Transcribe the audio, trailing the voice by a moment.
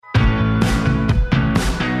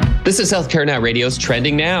This is Healthcare Now Radio's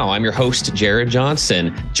Trending Now. I'm your host, Jared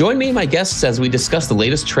Johnson. Join me and my guests as we discuss the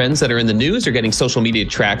latest trends that are in the news or getting social media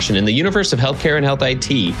traction in the universe of healthcare and health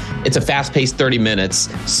IT. It's a fast-paced 30 minutes,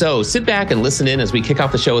 so sit back and listen in as we kick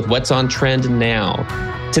off the show with what's on trend now.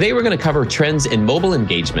 Today, we're going to cover trends in mobile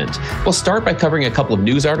engagement. We'll start by covering a couple of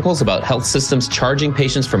news articles about health systems charging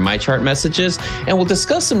patients for MyChart messages, and we'll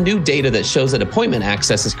discuss some new data that shows that appointment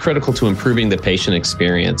access is critical to improving the patient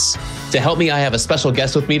experience. To help me, I have a special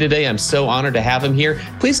guest with me today. I'm so honored to have him here.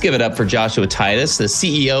 Please give it up for Joshua Titus, the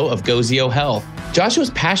CEO of Gozio Health. Joshua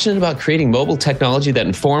is passionate about creating mobile technology that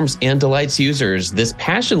informs and delights users. This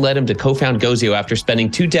passion led him to co-found Gozio after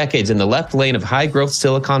spending 2 decades in the left lane of high-growth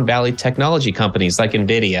Silicon Valley technology companies like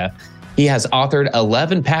NVIDIA. He has authored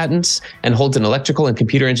 11 patents and holds an electrical and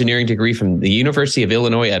computer engineering degree from the University of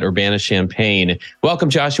Illinois at Urbana-Champaign. Welcome,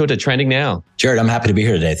 Joshua, to Trending Now. Jared, I'm happy to be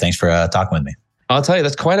here today. Thanks for talking with me. I'll tell you,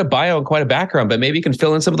 that's quite a bio and quite a background, but maybe you can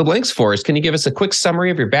fill in some of the blanks for us. Can you give us a quick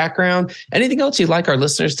summary of your background? Anything else you'd like our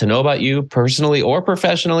listeners to know about you personally or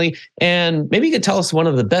professionally? And maybe you could tell us one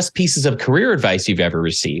of the best pieces of career advice you've ever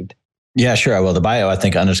received. Yeah, sure. I will. The bio, I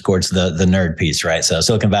think, underscores the nerd piece, right? So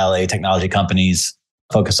Silicon Valley technology companies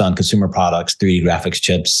focus on consumer products, 3D graphics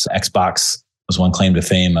chips. Xbox was one claim to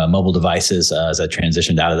fame, mobile devices as I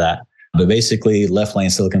transitioned out of that. But basically, left lane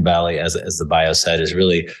Silicon Valley, as the bio said, is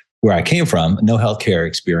really where I came from. No healthcare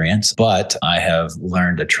experience, but I have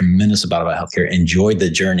learned a tremendous amount about healthcare, enjoyed the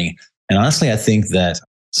journey. And honestly, I think that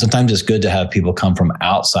sometimes it's good to have people come from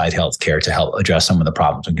outside healthcare to help address some of the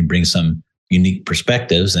problems. We can bring some unique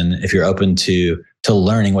perspectives. And if you're open to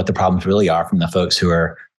learning what the problems really are from the folks who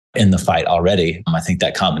are in the fight already, I think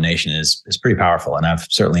that combination is pretty powerful. And I've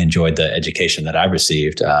certainly enjoyed the education that I've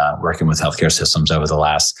received working with healthcare systems over the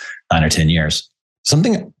last 9 or 10 years.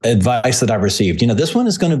 Advice that I've received, this one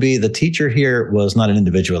is going to be, the teacher here was not an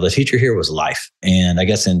individual. The teacher here was life. And I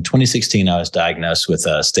guess in 2016, I was diagnosed with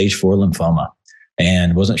stage 4 lymphoma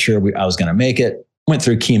and wasn't sure I was going to make it. Went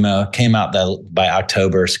through chemo, came out by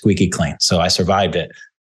October, squeaky clean. So I survived it.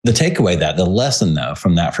 The takeaway the lesson though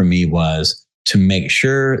from that for me was to make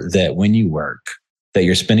sure that when you work, that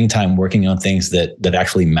you're spending time working on things that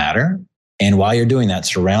actually matter. And while you're doing that,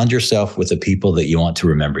 surround yourself with the people that you want to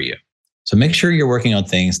remember you. So make sure you're working on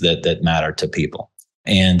things that matter to people.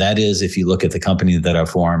 And that is, if you look at the company that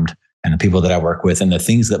I've formed and the people that I work with and the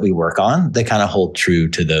things that we work on, they kind of hold true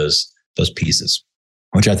to those pieces,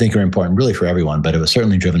 which I think are important really for everyone, but it was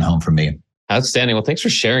certainly driven home for me. Outstanding. Well, thanks for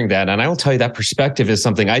sharing that. And I will tell you that perspective is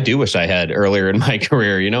something I do wish I had earlier in my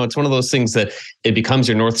career. It's one of those things that it becomes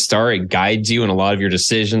your North Star. It guides you in a lot of your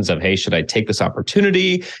decisions of, hey, should I take this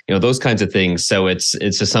opportunity? Those kinds of things. So it's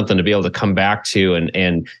just something to be able to come back to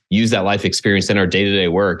and use that life experience in our day-to-day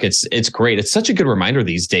work. It's great. It's such a good reminder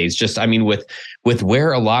these days. With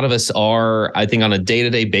where a lot of us are, I think on a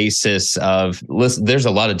day-to-day basis there's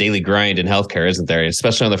a lot of daily grind in healthcare, isn't there?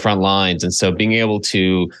 Especially on the front lines. And so being able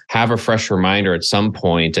to have a fresh reminder at some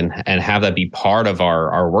point and have that be part of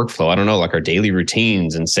our workflow, I don't know, like our daily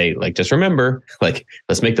routines, and say, just remember,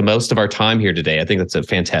 let's make the most of our time here today. I think that's a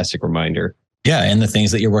fantastic reminder. Yeah. And the things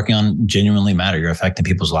that you're working on genuinely matter. You're affecting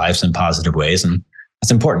people's lives in positive ways. And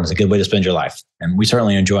that's important. It's a good way to spend your life. And we're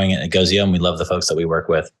certainly enjoying it at Gozio, and we love the folks that we work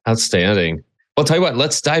with. Outstanding. Well, I'll tell you what,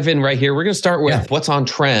 let's dive in right here. We're going to start with what's on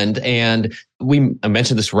trend. And I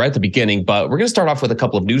mentioned this right at the beginning, but we're going to start off with a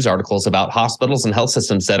couple of news articles about hospitals and health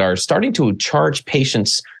systems that are starting to charge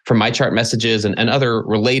patients for MyChart messages and other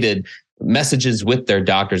related messages with their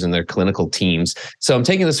doctors and their clinical teams. So I'm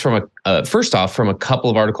taking this from first off from a couple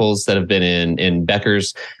of articles that have been in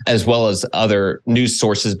Becker's, as well as other news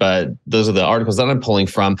sources, but those are the articles that I'm pulling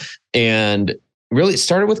from. And really, it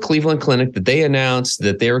started with Cleveland Clinic that they announced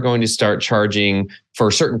that they were going to start charging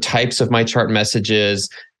for certain types of MyChart messages.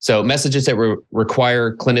 So messages that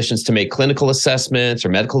require clinicians to make clinical assessments or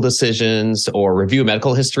medical decisions or review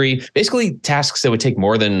medical history, basically tasks that would take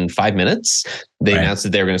more than 5 minutes. They announced that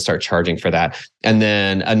they were going to start charging for that. And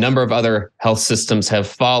then a number of other health systems have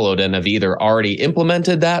followed and have either already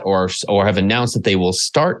implemented that or have announced that they will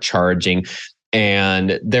start charging.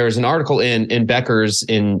 And there's an article in Becker's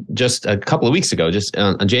in just a couple of weeks ago, just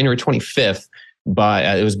on January 25th,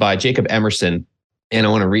 it was by Jacob Emerson. And I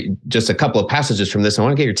want to read just a couple of passages from this. I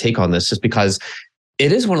want to get your take on this, just because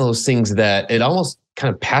it is one of those things that it almost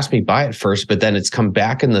kind of passed me by at first, but then it's come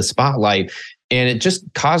back in the spotlight. And it just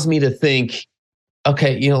caused me to think,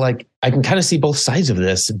 okay, I can kind of see both sides of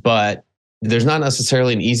this, but there's not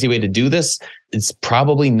necessarily an easy way to do this. It's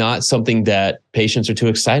probably not something that patients are too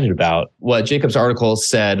excited about. What Jacob's article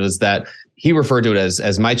said was that he referred to it as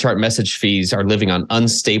MyChart message fees are living on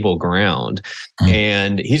unstable ground.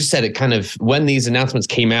 And he just said it kind of, when these announcements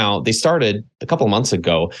came out, they started a couple of months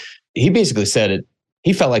ago. He basically said it,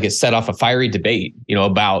 he felt like it set off a fiery debate,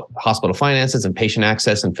 about hospital finances and patient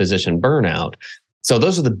access and physician burnout. So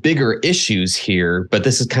those are the bigger issues here, but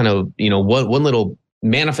this is kind of, one little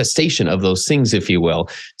manifestation of those things, if you will.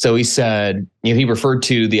 So he said, he referred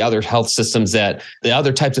to the other health systems, that the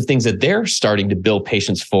other types of things that they're starting to bill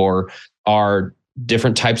patients for are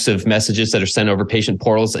different types of messages that are sent over patient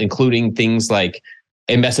portals, including things like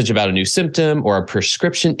a message about a new symptom or a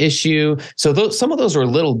prescription issue. So some of those are a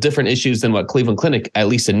little different issues than what Cleveland Clinic at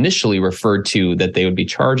least initially referred to that they would be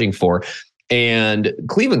charging for. And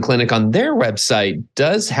Cleveland Clinic on their website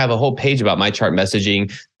does have a whole page about MyChart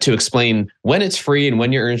messaging to explain when it's free and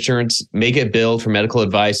when your insurance may get billed for medical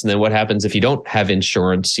advice. And then what happens if you don't have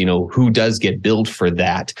insurance, who does get billed for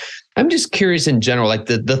that? I'm just curious in general, like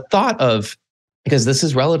the thought of, because this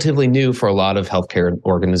is relatively new for a lot of healthcare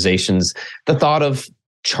organizations, the thought of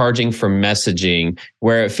charging for messaging,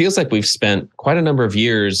 where it feels like we've spent quite a number of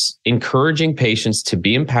years encouraging patients to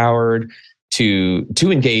be empowered, to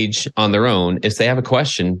engage on their own. If they have a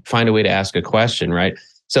question, find a way to ask a question, right?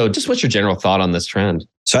 So just what's your general thought on this trend?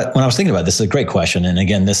 So when I was thinking about this, it's a great question. And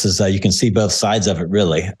again, this is, you can see both sides of it,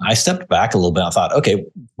 really. I stepped back a little bit and thought, okay,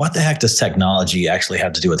 what the heck does technology actually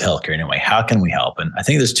have to do with healthcare anyway? How can we help? And I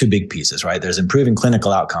think there's two big pieces, right? There's improving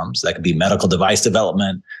clinical outcomes. That could be medical device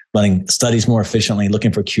development, running studies more efficiently,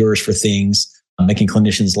 looking for cures for things, making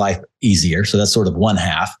clinicians' life easier. So that's sort of one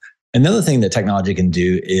half. Another thing that technology can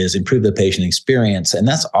do is improve the patient experience. And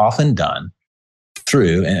that's often done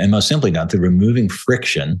through, and most simply done through, removing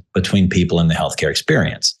friction between people in the healthcare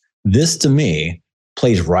experience. This, to me,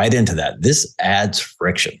 plays right into that. This adds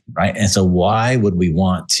friction, right? And so why would we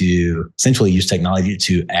want to essentially use technology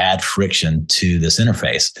to add friction to this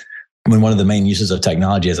interface? When one of the main uses of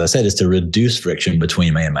technology, as I said, is to reduce friction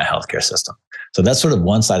between me and my healthcare system. So that's sort of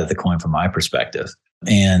one side of the coin from my perspective.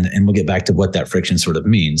 And we'll get back to what that friction sort of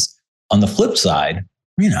means. On the flip side,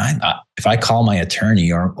 if I call my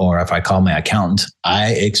attorney or if I call my accountant,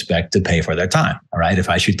 I expect to pay for their time. All right. If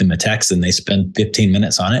I shoot them a text and they spend 15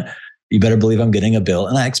 minutes on it, you better believe I'm getting a bill,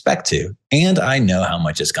 and I expect to. And I know how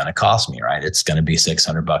much it's going to cost me, right? It's going to be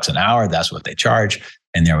 $600 an hour. That's what they charge.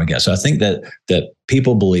 And there we go. So I think that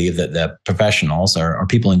people believe that the professionals or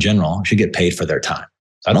people in general should get paid for their time.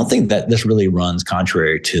 So I don't think that this really runs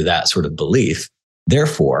contrary to that sort of belief.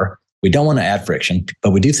 Therefore, we don't want to add friction, but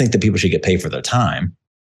we do think that people should get paid for their time.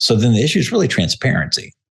 So then the issue is really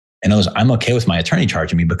transparency. And I'm okay with my attorney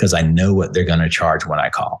charging me because I know what they're going to charge when I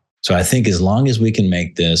call. So I think as long as we can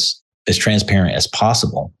make this as transparent as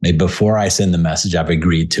possible, maybe before I send the message, I've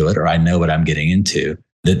agreed to it or I know what I'm getting into,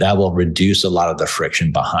 that will reduce a lot of the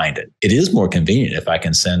friction behind it. It is more convenient if I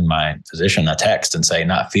can send my physician a text and say,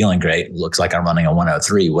 not feeling great, looks like I'm running a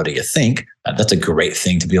 103. What do you think? That's a great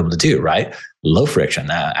thing to be able to do, right? Low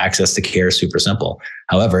friction, access to care is super simple.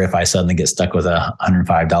 However, if I suddenly get stuck with a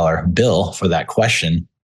 $105 bill for that question,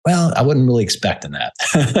 well, I wouldn't really expect in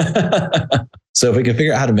that. So if we can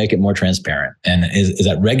figure out how to make it more transparent, and is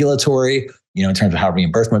that regulatory, in terms of how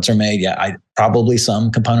reimbursements are made? Yeah, probably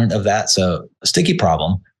some component of that. So a sticky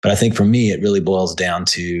problem. But I think for me, it really boils down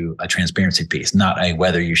to a transparency piece, not a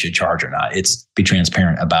whether you should charge or not. It's be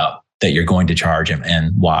transparent about that you're going to charge him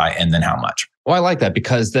and why, and then how much. Well, I like that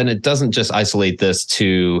because then it doesn't just isolate this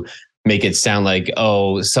to make it sound like,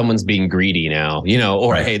 oh, someone's being greedy now,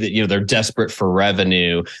 or right. Hey, that they're desperate for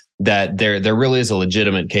revenue. That there really is a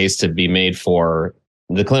legitimate case to be made for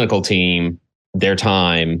the clinical team, their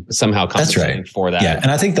time, somehow compensating for that. Yeah, and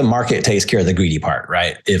I think the market takes care of the greedy part,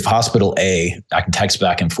 right? If hospital A, I can text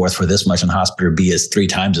back and forth for this much, and hospital B is 3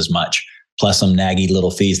 times as much, plus some naggy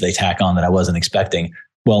little fees they tack on that I wasn't expecting.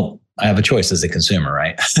 Well, I have a choice as a consumer,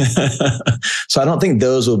 right? So I don't think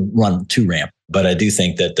those will run too rampant, but I do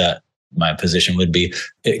think that my position would be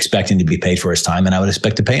expecting to be paid for his time, and I would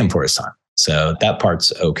expect to pay him for his time. So that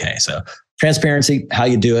part's okay. So transparency, how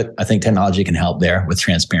you do it, I think technology can help there with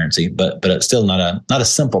transparency, but it's still not a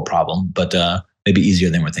simple problem, but maybe easier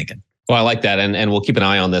than we're thinking. Well, I like that, and we'll keep an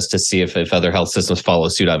eye on this to see if other health systems follow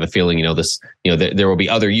suit. I have a feeling, there will be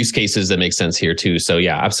other use cases that make sense here too. So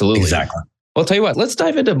yeah, absolutely, exactly. Well, I'll tell you what, let's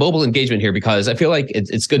dive into mobile engagement here because I feel like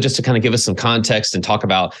it's good just to kind of give us some context and talk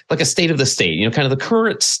about like a state of the state, kind of the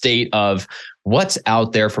current state of what's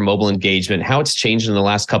out there for mobile engagement, how it's changed in the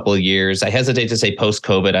last couple of years. I hesitate to say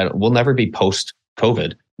post-COVID. We'll never be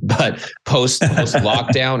post-COVID, but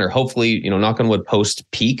post-lockdown or hopefully, knock on wood,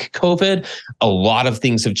 post-peak COVID, a lot of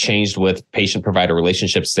things have changed with patient-provider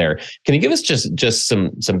relationships there. Can you give us just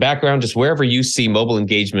some background, just wherever you see mobile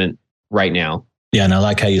engagement right now? Yeah, and I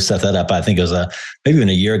like how you set that up. I think it was maybe even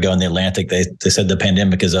a year ago in The Atlantic, they said the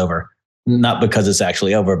pandemic is over. Not because it's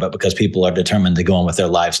actually over, but because people are determined to go on with their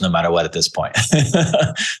lives no matter what at this point.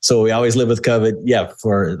 So we always live with COVID,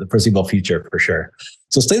 for the foreseeable future, for sure.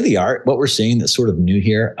 So state of the art, what we're seeing that's sort of new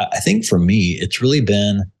here, I think for me, it's really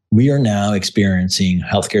been, we are now experiencing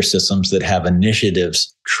healthcare systems that have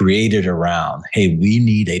initiatives created around, hey, we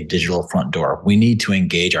need a digital front door. We need to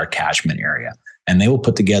engage our catchment area. And they will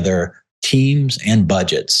put together teams and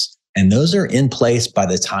budgets. And those are in place by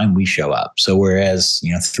the time we show up. So whereas,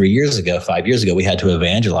 3 years ago, 5 years ago, we had to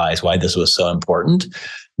evangelize why this was so important.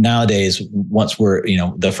 Nowadays, once we're,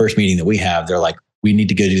 the first meeting that we have, they're like, we need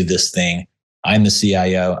to go do this thing. I'm the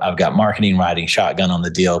CIO. I've got marketing riding shotgun on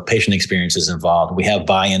the deal. Patient experience is involved. We have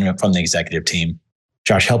buy-in from the executive team.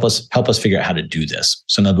 Josh, help us figure out how to do this.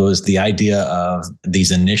 So in other words, the idea of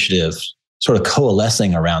these initiatives sort of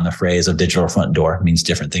coalescing around the phrase of digital front door means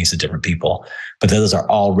different things to different people, but those are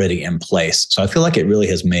already in place. So I feel like it really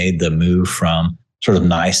has made the move from sort of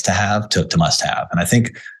nice to have to must have. And I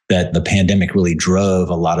think that the pandemic really drove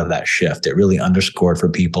a lot of that shift. It really underscored for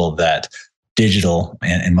people that digital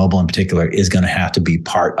and mobile in particular is going to have to be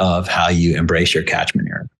part of how you embrace your catchment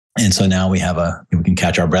area. And so now we can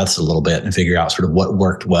catch our breaths a little bit and figure out sort of what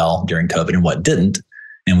worked well during COVID and what didn't.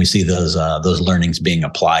 And we see those learnings being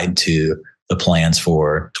applied to the plans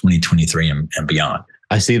for 2023 and beyond.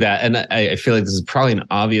 I see that. And I feel like this is probably an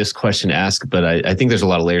obvious question to ask, but I think there's a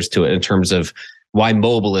lot of layers to it in terms of why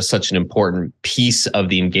mobile is such an important piece of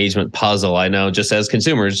the engagement puzzle. I know just as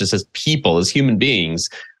consumers, just as people, as human beings,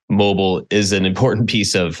 mobile is an important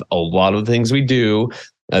piece of a lot of the things we do.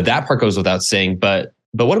 That part goes without saying, but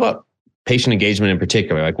what about patient engagement in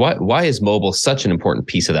particular? Like why is mobile such an important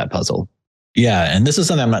piece of that puzzle? Yeah. And this is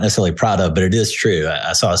something I'm not necessarily proud of, but it is true.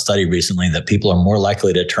 I saw a study recently that people are more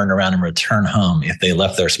likely to turn around and return home if they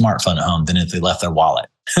left their smartphone at home than if they left their wallet.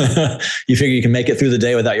 You figure you can make it through the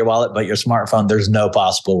day without your wallet, but your smartphone, there's no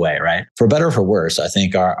possible way, right? For better or for worse, I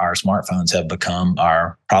think our smartphones have become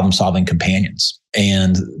our problem-solving companions.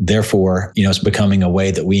 And therefore, it's becoming a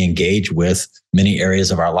way that we engage with many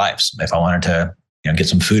areas of our lives. If I wanted to get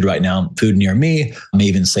some food right now, food near me, I may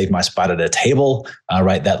even save my spot at a table,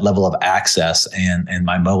 right? That level of access and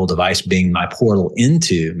my mobile device being my portal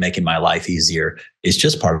into making my life easier is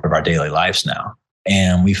just part of our daily lives now.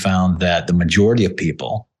 And we found that the majority of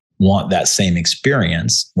people want that same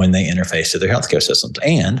experience when they interface to their healthcare systems,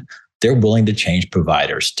 and they're willing to change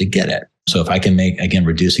providers to get it. So if I can make, again,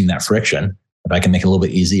 reducing that friction, if I can make it a little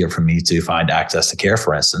bit easier for me to find access to care,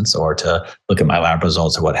 for instance, or to look at my lab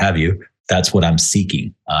results or what have you, that's what I'm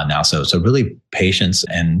seeking now. So really patients,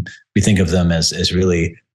 and we think of them as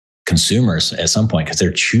really consumers at some point because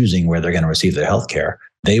they're choosing where they're going to receive their healthcare.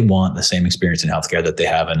 They want the same experience in healthcare that they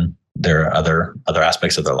have in their other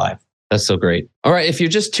aspects of their life. That's so great. All right. If you're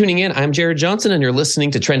just tuning in, I'm Jared Johnson, and you're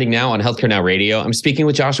listening to Trending Now on Healthcare Now Radio. I'm speaking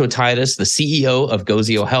with Joshua Titus, the CEO of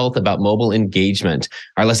Gozio Health, about mobile engagement.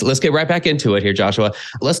 All right, let's get right back into it here, Joshua.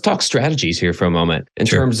 Let's talk strategies here for a moment in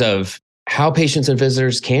terms of how patients and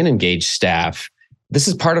visitors can engage staff. This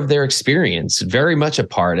is part of their experience, very much a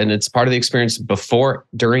part, and it's part of the experience before,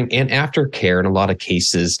 during, and after care in a lot of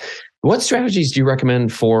cases. What strategies do you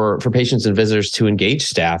recommend for patients and visitors to engage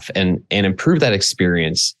staff and improve that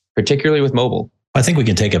experience, particularly with mobile? I think we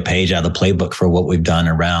can take a page out of the playbook for what we've done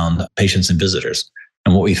around patients and visitors.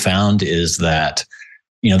 And what we found is that,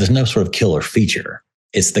 there's no sort of killer feature.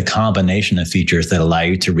 It's the combination of features that allow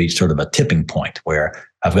you to reach sort of a tipping point where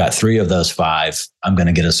I've got 3 of those 5, I'm going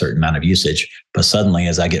to get a certain amount of usage. But suddenly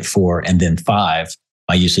as I get 4 and then 5,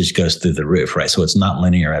 my usage goes through the roof, right? So it's not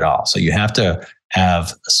linear at all. So you have to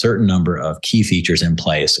have a certain number of key features in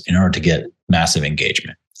place in order to get massive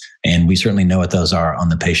engagement. And we certainly know what those are on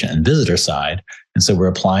the patient and visitor side. And so we're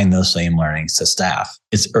applying those same learnings to staff.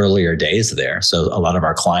 It's earlier days there. So a lot of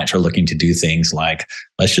our clients are looking to do things like,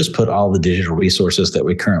 let's just put all the digital resources that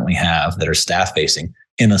we currently have that are staff facing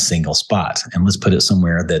in a single spot. And let's put it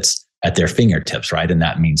somewhere that's at their fingertips, right? And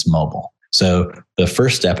that means mobile. So the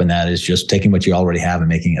first step in that is just taking what you already have and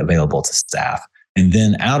making it available to staff. And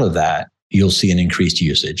then out of that, you'll see an increased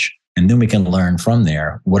usage. And then we can learn from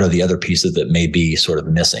there, what are the other pieces that may be sort of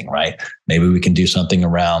missing, right? Maybe we can do something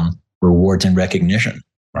around rewards and recognition,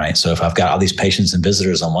 right? So if I've got all these patients and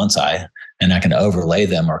visitors on one side and I can overlay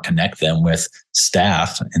them or connect them with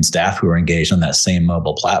staff and staff who are engaged on that same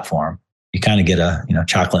mobile platform, you kind of get a,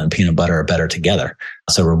 chocolate and peanut butter are better together.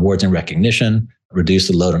 So rewards and recognition, reduce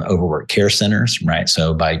the load on overworked care centers, right?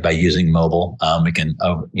 So by using mobile, we can,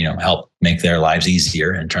 help make their lives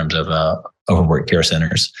easier in terms of overworked care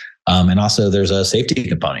centers. And also there's a safety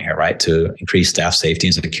component here, right? To increase staff safety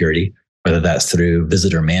and security. whether that's through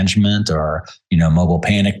visitor management or, mobile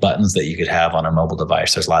panic buttons that you could have on a mobile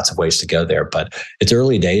device. There's lots of ways to go there, but it's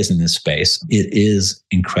early days in this space. It is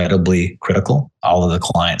incredibly critical. All of the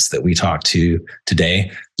clients that we talk to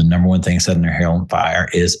today, the number one thing set in their hair on fire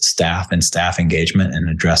is staff and staff engagement and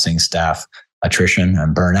addressing staff attrition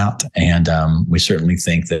and burnout. And we certainly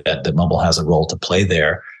think that mobile has a role to play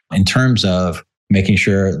there in terms of making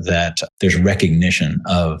sure that there's recognition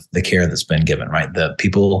of the care that's been given, right? The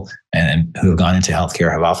people and who have gone into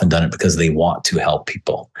healthcare have often done it because they want to help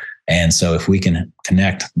people. And so if we can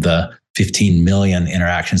connect the 15 million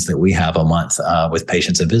interactions that we have a month with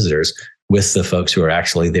patients and visitors with the folks who are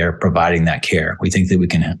actually there providing that care, we think that we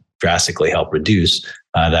can drastically help reduce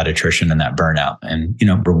that attrition and that burnout and,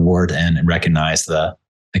 reward and recognize the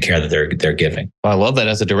care that they're giving. Well, I love that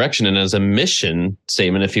as a direction and as a mission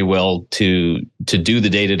statement, if you will, to do the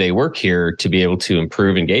day-to-day work here, to be able to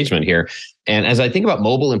improve engagement here. And as I think about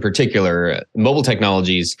mobile in particular, mobile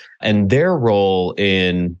technologies and their role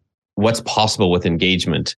in what's possible with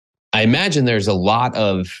engagement, I imagine there's a lot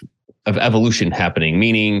of evolution happening,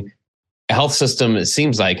 meaning a health system, it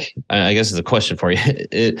seems like, I guess it's a question for you.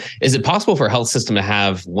 Is it possible for a health system to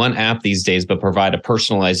have one app these days, but provide a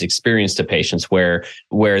personalized experience to patients where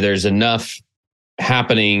there's enough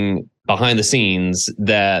happening behind the scenes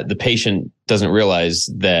that the patient doesn't realize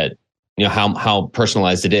that, how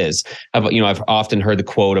personalized it is? I've often heard the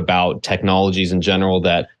quote about technologies in general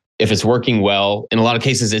that if it's working well, in a lot of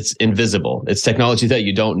cases, it's invisible. It's technology that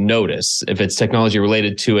you don't notice. If it's technology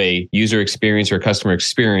related to a user experience or a customer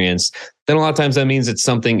experience, then a lot of times that means it's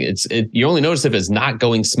something, you only notice if it's not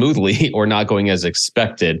going smoothly or not going as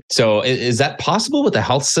expected. So is that possible with the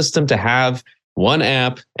health system to have one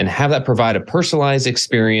app and have that provide a personalized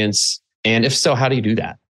experience? And if so, how do you do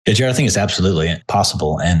that? Yeah, Jared, I think it's absolutely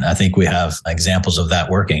possible. And I think we have examples of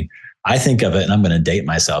that working. I think of it, and I'm going to date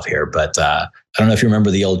myself here, but I don't know if you remember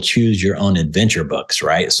the old choose your own adventure books,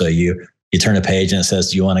 right? So you turn a page and it says,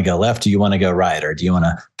 do you want to go left? Do you want to go right? Or do you want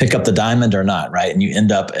to pick up the diamond or not, right? And you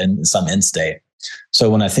end up in some end state. So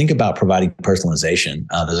when I think about providing personalization,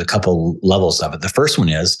 there's a couple levels of it. The first one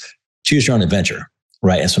is choose your own adventure,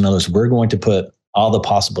 right? And so in other words, we're going to put all the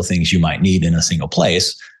possible things you might need in a single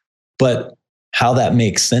place, but how that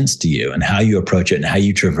makes sense to you and how you approach it and how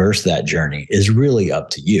you traverse that journey is really up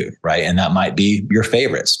to you, right? And that might be your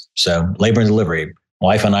favorites. So labor and delivery,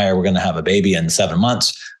 wife and we're going to have a baby in 7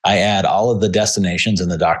 months. I add all of the destinations and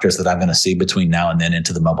the doctors that I'm going to see between now and then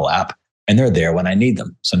into the mobile app, and they're there when I need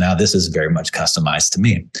them. So now this is very much customized to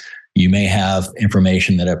me. You may have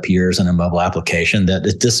information that appears in a mobile application that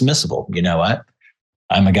is dismissible. You know what?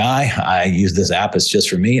 I'm a guy. I use this app. It's just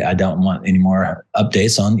for me. I don't want any more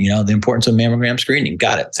updates on, the importance of mammogram screening.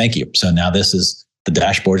 Got it. Thank you. So now the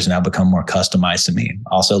dashboard has now become more customized to me.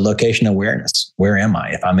 Also, location awareness. Where am I?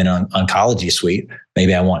 If I'm in an oncology suite,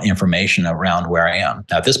 maybe I want information around where I am.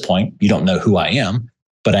 Now, at this point, you don't know who I am,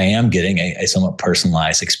 but I am getting a somewhat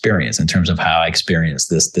personalized experience in terms of how I experience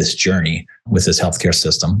this journey with this healthcare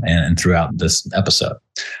system and throughout this episode.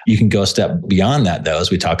 You can go a step beyond that, though,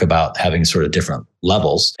 as we talk about having sort of different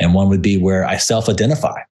levels. And one would be where I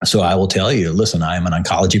self-identify. So I will tell you, listen, I'm an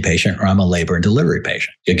oncology patient or I'm a labor and delivery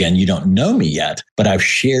patient. Again, you don't know me yet, but I've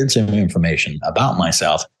shared some information about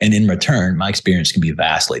myself. And in return, my experience can be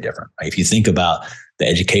vastly different. If you think about the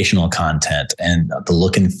educational content and the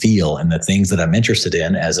look and feel and the things that I'm interested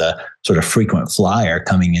in as a sort of frequent flyer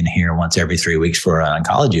coming in here once every 3 weeks for an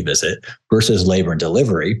oncology visit versus labor and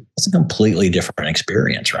delivery, it's a completely different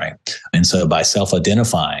experience, right? And so by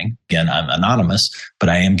self-identifying, again, I'm anonymous, but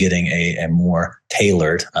I am getting a more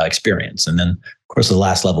tailored experience. And then, of course, the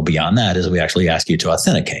last level beyond that is we actually ask you to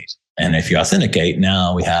authenticate. And if you authenticate,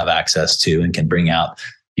 now we have access to and can bring out,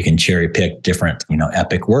 you can cherry pick different,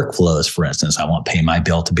 Epic workflows. For instance, I want Pay My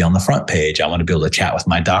Bill to be on the front page. I want to be able to chat with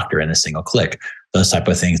my doctor in a single click. Those type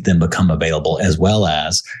of things then become available, as well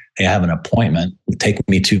as, hey, I have an appointment. Take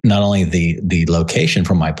me to not only the location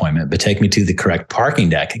for my appointment, but take me to the correct parking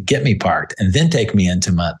deck, get me parked, and then take me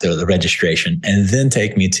into the registration, and then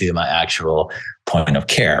take me to my actual point of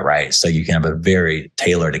care, right? So you can have a very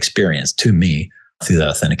tailored experience to me through the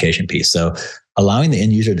authentication piece. So allowing the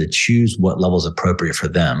end user to choose what level is appropriate for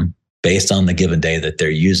them based on the given day that they're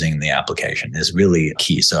using the application is really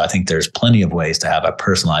key. So I think there's plenty of ways to have a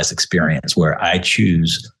personalized experience where I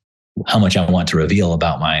choose how much I want to reveal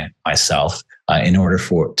about myself in order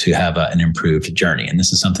to have an improved journey. And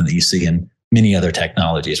this is something that you see in many other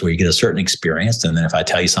technologies where you get a certain experience. And then if I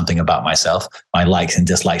tell you something about myself, my likes and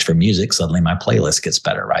dislikes for music, suddenly my playlist gets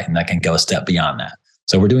better, right? And I can go a step beyond that.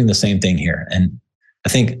 So we're doing the same thing here. And I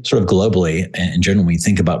think sort of globally, in general, when we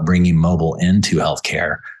think about bringing mobile into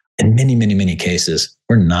healthcare, in many, many, many cases,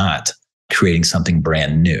 we're not creating something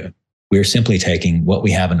brand new. We're simply taking what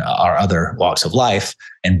we have in our other walks of life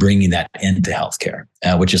and bringing that into healthcare,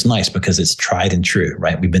 which is nice because it's tried and true,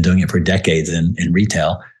 right? We've been doing it for decades in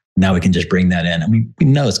retail. Now we can just bring that in and we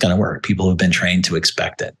know it's going to work. People have been trained to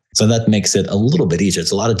expect it. So that makes it a little bit easier.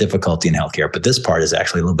 It's a lot of difficulty in healthcare, but this part is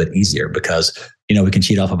actually a little bit easier because, we can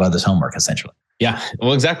cheat off of others' homework essentially. Yeah,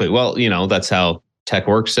 well, exactly. Well, that's how tech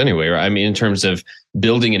works anyway, right? I mean, in terms of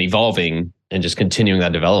building and evolving and just continuing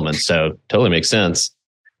that development. So totally makes sense.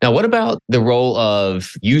 Now, what about the role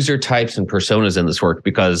of user types and personas in this work?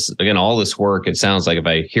 Because again, all this work, it sounds like, if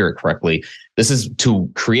I hear it correctly, this is to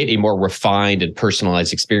create a more refined and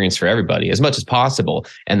personalized experience for everybody as much as possible.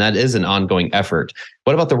 And that is an ongoing effort.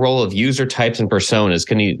 What about the role of user types and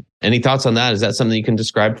personas? Any thoughts on that? Is that something you can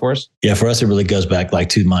describe for us? Yeah, for us, it really goes back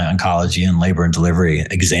to my oncology and labor and delivery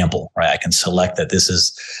example, right? I can select that this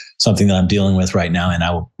is something that I'm dealing with right now, and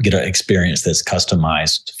I will get an experience that's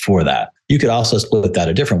customized for that. You could also split that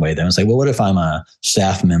a different way then and say, well, what if I'm a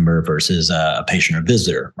staff member versus a patient or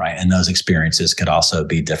visitor, right? And those experiences could also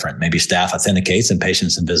be different. Maybe staff authenticates and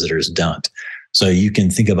patients and visitors don't. So you can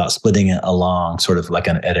think about splitting it along sort of like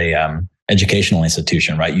at a educational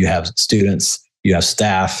institution, right? You have students, you have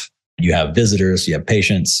staff, you have visitors, you have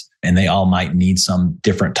patients, and they all might need some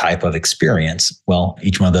different type of experience. Well,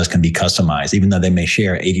 each one of those can be customized. Even though they may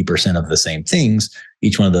share 80% of the same things,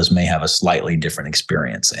 each one of those may have a slightly different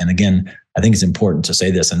experience. And again, I think it's important to say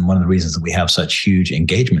this. And one of the reasons that we have such huge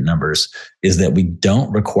engagement numbers is that we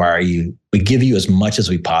don't require you, we give you as much as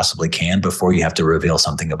we possibly can before you have to reveal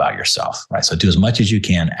something about yourself, right? So do as much as you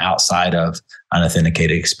can outside of an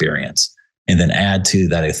authenticated experience, and then add to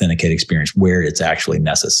that authenticated experience where it's actually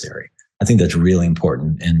necessary. I think that's really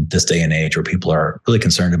important in this day and age where people are really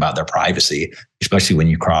concerned about their privacy, especially when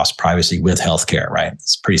you cross privacy with healthcare, right?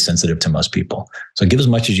 It's pretty sensitive to most people. So give as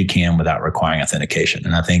much as you can without requiring authentication.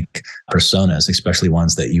 And I think personas, especially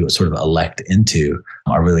ones that you sort of elect into,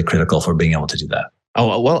 are really critical for being able to do that.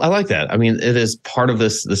 Oh, well, I like that. I mean, it is part of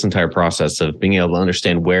this entire process of being able to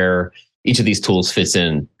understand where each of these tools fits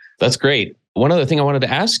in. That's great. One other thing I wanted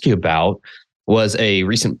to ask you about was a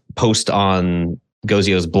recent post on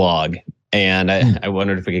Gozio's blog. And I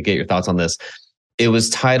wondered if we could get your thoughts on this. It was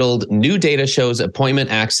titled, "New Data Shows Appointment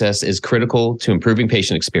Access is Critical to Improving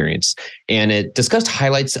Patient Experience." And it discussed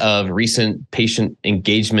highlights of recent patient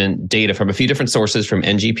engagement data from a few different sources, from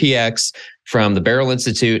NGPX, from the Barrel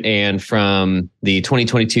Institute, and from the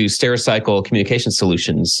 2022 Stericycle Communication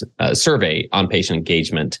Solutions survey on patient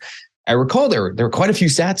engagement. I recall there were quite a few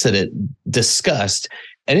stats that it discussed.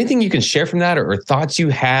 Anything you can share from that, or thoughts you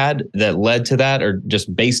had that led to that, or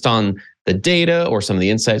just based on the data or some of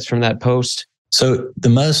the insights from that post? So the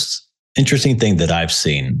most interesting thing that I've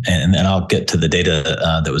seen, and I'll get to the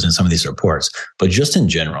data that was in some of these reports, but just in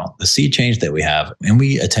general, the sea change that we have, and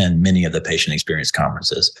we attend many of the patient experience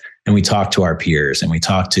conferences, and we talk to our peers, and we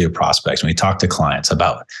talk to prospects, and we talk to clients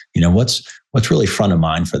about, what's really front of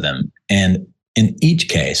mind for them. And in each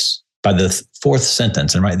case, by the fourth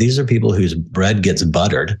sentence, and right, these are people whose bread gets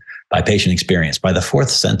buttered by patient experience. By the fourth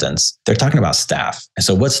sentence, they're talking about staff. And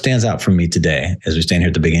so what stands out for me today, as we stand here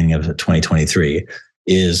at the beginning of 2023,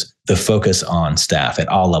 is the focus on staff at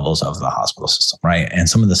all levels of the hospital system, right? And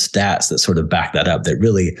some of the stats that sort of back that up that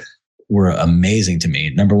really were amazing to me.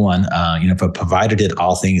 Number one, if a provider did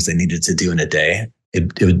all things they needed to do in a day,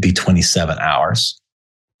 it would be 27 hours.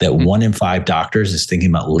 That 1 in 5 doctors is thinking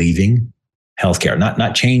about leaving healthcare,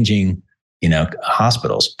 not changing,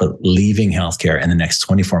 hospitals, but leaving healthcare in the next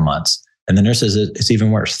 24 months. And the nurses, it's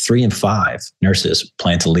even worse. 3 in 5 nurses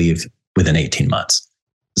plan to leave within 18 months.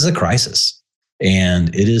 This is a crisis.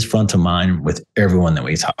 And it is front of mind with everyone that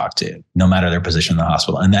we talk to, no matter their position in the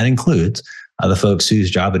hospital. And that includes the folks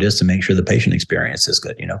whose job it is to make sure the patient experience is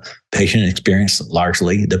good. Patient experience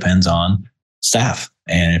largely depends on staff.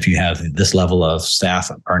 And if you have this level of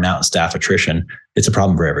staff burnout and staff attrition, it's a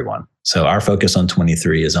problem for everyone. So our focus on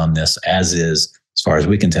 23 is on this, as is, as far as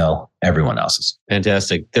we can tell, everyone else's.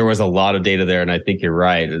 Fantastic. There was a lot of data there, and I think you're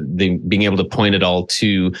right. Being able to point it all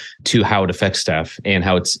to how it affects staff and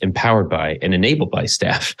how it's empowered by and enabled by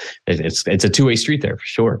staff. It's a two-way street there for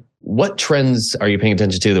sure. What trends are you paying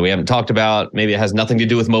attention to that we haven't talked about? Maybe it has nothing to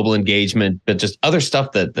do with mobile engagement, but just other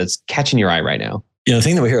stuff that's catching your eye right now. The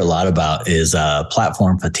thing that we hear a lot about is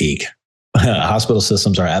platform fatigue. Hospital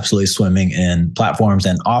systems are absolutely swimming in platforms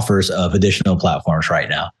and offers of additional platforms right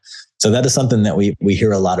now. So that is something that we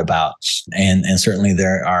hear a lot about. And certainly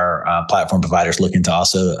there are platform providers looking to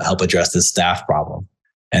also help address this staff problem.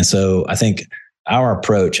 And so I think our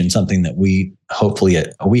approach, and something that we hope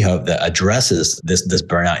that addresses this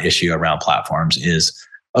burnout issue around platforms, is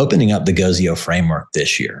opening up the Gozio framework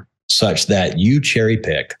this year, such that you cherry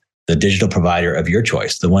pick the digital provider of your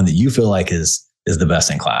choice, the one that you feel like is the best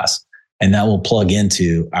in class. And that will plug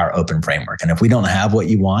into our open framework. And if we don't have what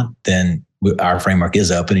you want, then our framework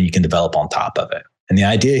is open and you can develop on top of it. And the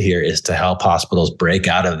idea here is to help hospitals break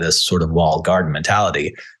out of this sort of walled garden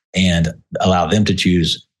mentality and allow them to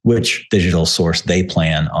choose which digital source they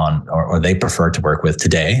plan on or they prefer to work with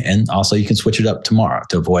today. And also you can switch it up tomorrow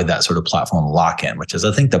to avoid that sort of platform lock-in, which is,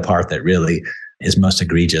 I think, the part that really is most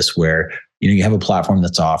egregious, where you have a platform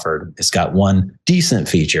that's offered, it's got one decent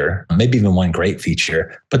feature, maybe even one great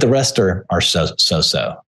feature, but the rest are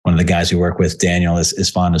so. One of the guys we work with, Daniel, is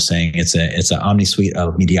fond of saying it's an omni suite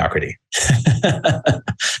of mediocrity.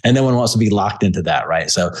 And no one wants to be locked into that, right?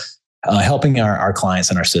 So helping our clients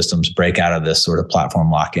and our systems break out of this sort of platform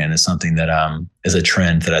lock-in is something that is a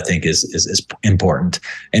trend that I think is important,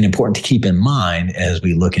 and important to keep in mind as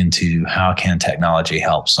we look into how can technology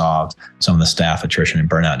help solve some of the staff attrition and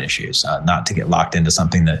burnout issues, not to get locked into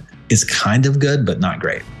something that is kind of good, but not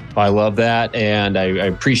great. I love that. And I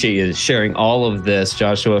appreciate you sharing all of this,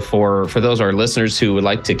 Joshua. For those our listeners who would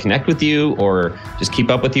like to connect with you or just keep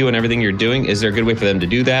up with you and everything you're doing, is there a good way for them to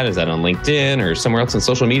do that? Is that on LinkedIn or somewhere else on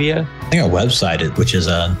social media? I think our website, which is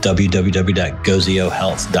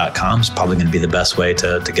www.goziohealth.com, is probably going to be the best way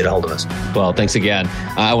to get a hold of us. Well, thanks again.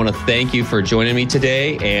 I want to thank you for joining me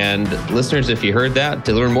today. And listeners, if you heard that,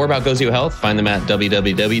 to learn more about Gozio Health, find them at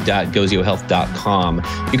www.goziohealth.com.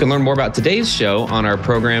 You can learn more about today's show on our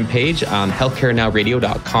program page on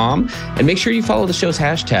healthcarenowradio.com. And make sure you follow the show's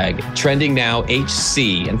hashtag,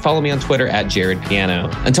 TrendingNowHC, and follow me on Twitter at Jared Piano.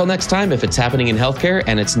 Until next time, if it's happening in healthcare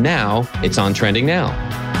and it's now, it's on Trending Now.